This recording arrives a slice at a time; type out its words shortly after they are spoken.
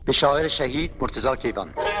به شاعرشهید مرتضی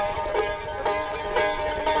کیوان.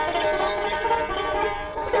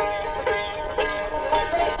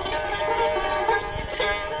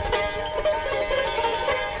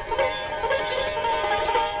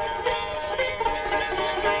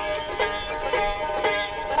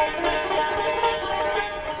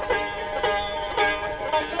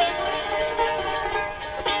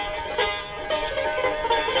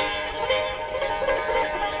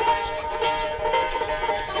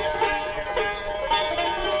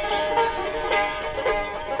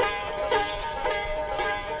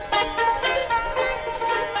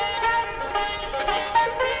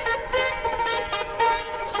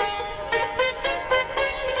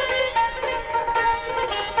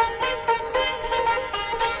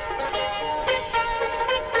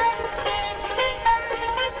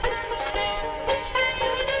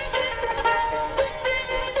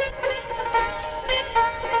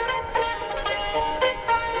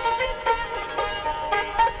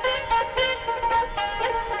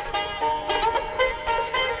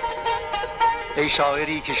 ای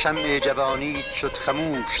شاعری که شمع جوانیت شد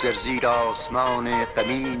خموش در زیر آسمان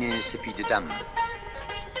غمین سپیده دم.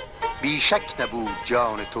 بی شک نبود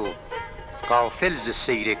جان تو غافل ز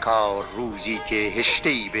سیر کار روزی که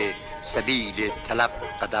هشته‌ای به سبیل طلب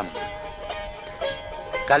قدم.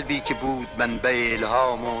 قلبی که بود منبع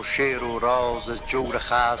الهام و شعر و راز از جور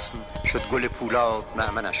خصم شد گل پولاد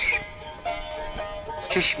مامنش.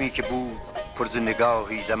 چشمی که بود پر ز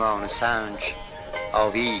نگاهی زمانه سنج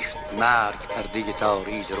آویخت مرگ پرده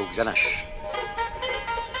تاری ز روزنش.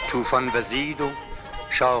 طوفان وزید و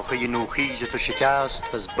شاخه نوخیز تو شکست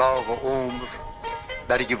و از باغ و عمر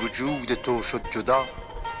برگ وجود تو شد جدا.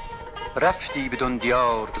 رفتی بدان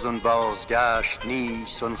دیار که زن بازگشت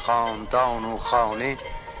نیست، آن خاندان و خانه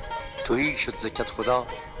تویی شد ز کدخدا.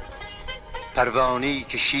 پروانه‌ای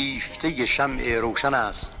که شیفته شمع روشن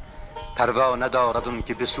است پروا ندارد آن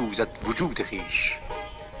که بسوزد وجود خویش.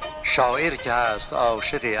 شاعر که هست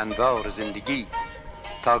عاشق انوار زندگی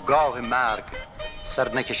تا گاه مرگ سر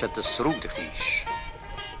نکشد از سرود خویش.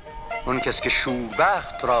 آن کس که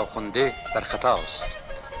شوربخت را خونده بر خطاست،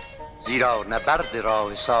 زیرا نبرد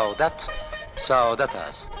راه سعادت سعادت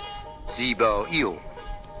است. زیبایی و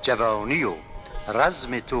جوانی و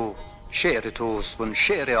رزم تو شعر توست، وان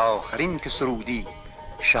شعر آخرین که سرودی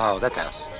شهادت است.